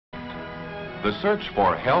The search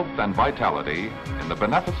for health and vitality in the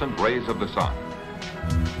beneficent rays of the sun.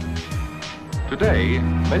 Today,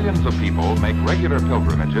 millions of people make regular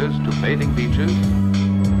pilgrimages to bathing beaches,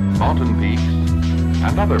 mountain peaks,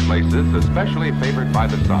 and other places especially favored by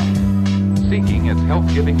the sun, seeking its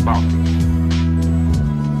health-giving bounty.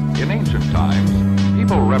 In ancient times,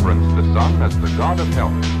 people reverenced the sun as the god of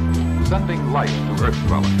health, sending life to earth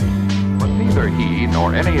dwellers. But neither he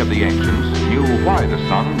nor any of the ancients knew why the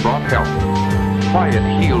sun brought health, why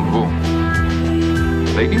it healed wounds.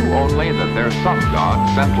 They knew only that their sun god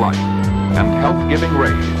sent life and health-giving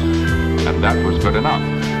rays, and that was good enough.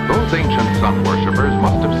 Those ancient sun worshippers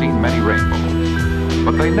must have seen many rainbows,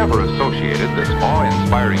 but they never associated this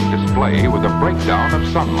awe-inspiring display with a breakdown of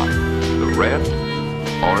sunlight. The red,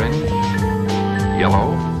 orange,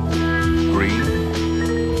 yellow, green,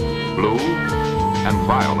 blue, and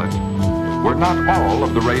violet were not all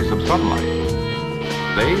of the rays of sunlight.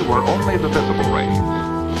 They were only the visible rays.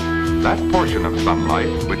 That portion of sunlight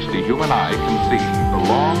which the human eye can see, the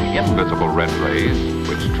long invisible red rays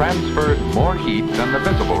which transferred more heat than the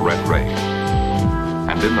visible red rays.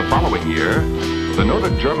 And in the following year, the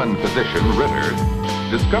noted German physician Ritter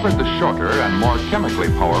discovered the shorter and more chemically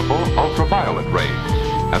powerful ultraviolet rays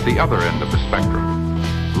at the other end of the spectrum.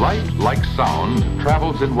 Light, like sound,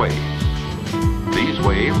 travels in waves. These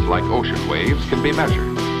waves, like ocean waves, can be measured.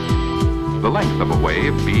 The length of a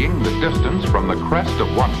wave being the distance from the crest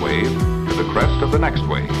of one wave to the crest of the next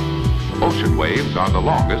wave. Ocean waves are the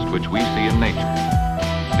longest which we see in nature.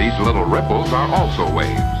 These little ripples are also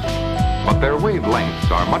waves, but their wavelengths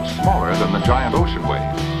are much smaller than the giant ocean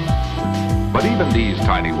waves. But even these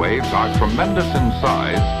tiny waves are tremendous in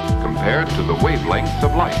size compared to the wavelengths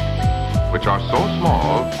of light, which are so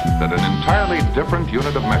small that an entirely different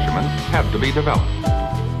unit of measurement had to be developed,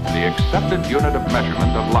 the accepted unit of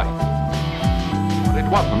measurement of light. But it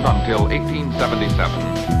wasn't until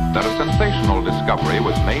 1877 that a sensational discovery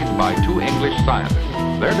was made by two English scientists.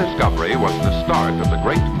 Their discovery was the start of the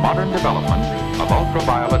great modern development of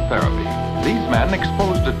ultraviolet therapy. These men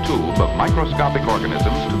exposed a tube of microscopic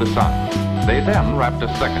organisms to the sun. They then wrapped a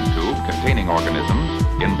second tube containing organisms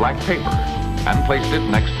in black paper and placed it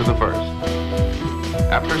next to the first.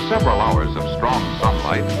 After several hours of strong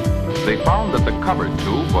sunlight, they found that the covered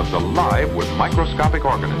tube was alive with microscopic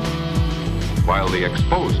organisms, while the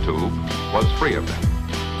exposed tube was free of them.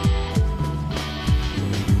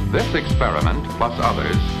 This experiment, plus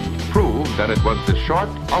others, proved that it was the short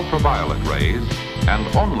ultraviolet rays, and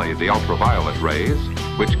only the ultraviolet rays,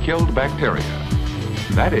 which killed bacteria.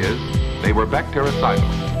 That is, they were bactericidal.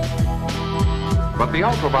 But the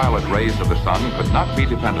ultraviolet rays of the sun could not be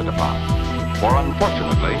depended upon, for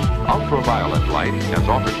unfortunately, ultraviolet light, as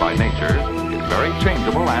offered by nature, is very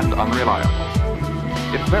changeable and unreliable.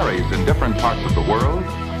 It varies in different parts of the world,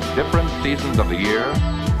 different seasons of the year,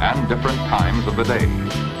 and different times of the day.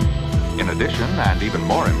 In addition, and even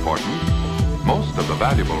more important, most of the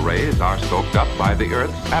valuable rays are soaked up by the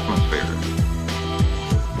Earth's atmosphere.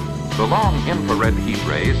 The long infrared heat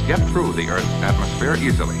rays get through the Earth's atmosphere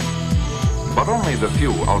easily, but only the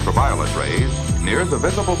few ultraviolet rays near the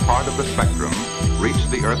visible part of the spectrum reach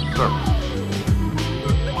the Earth's surface.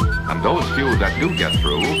 And those few that do get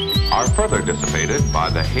through are further dissipated by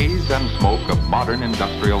the haze and smoke of modern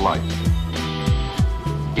industrial life.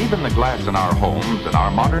 Even the glass in our homes and our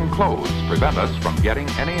modern clothes prevent us from getting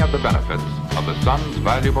any of the benefits of the sun's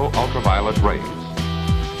valuable ultraviolet rays.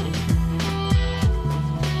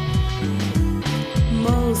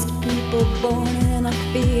 Most people born in a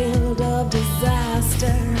field of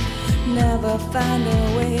disaster never find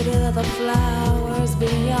their way to the flowers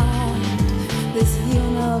beyond. This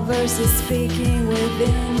universe is speaking with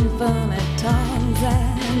infinite tongues,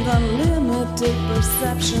 and unlimited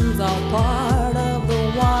perceptions are part of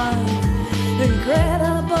the one.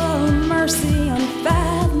 Incredible mercy,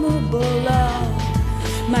 unfathomable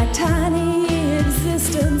love, my tiny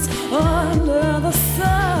existence under the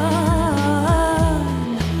sun.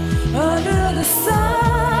 Under the sun,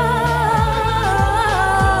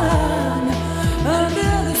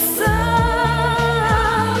 under the sun,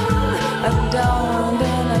 adorned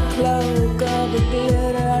in a cloak of the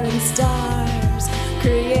glittering stars.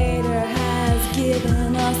 Creator has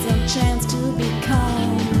given us a chance to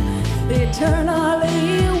become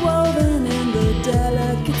eternally woven in the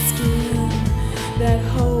delicate skin that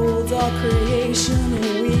holds all creation,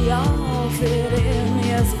 and we all fit in,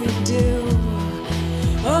 yes we do.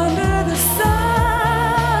 Under the sun,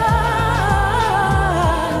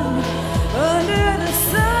 under the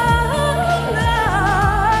sun,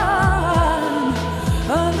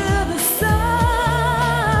 under the sun.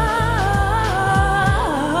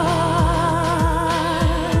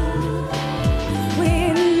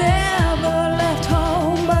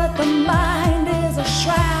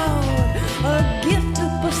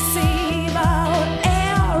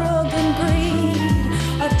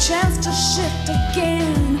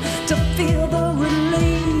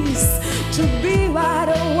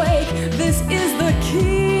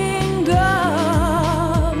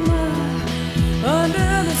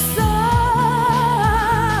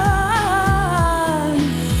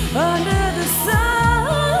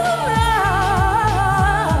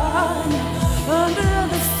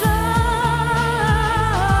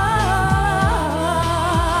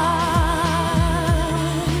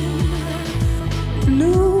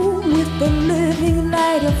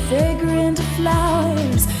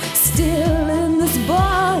 flowers, still in this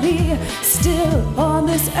body, still on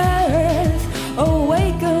this earth.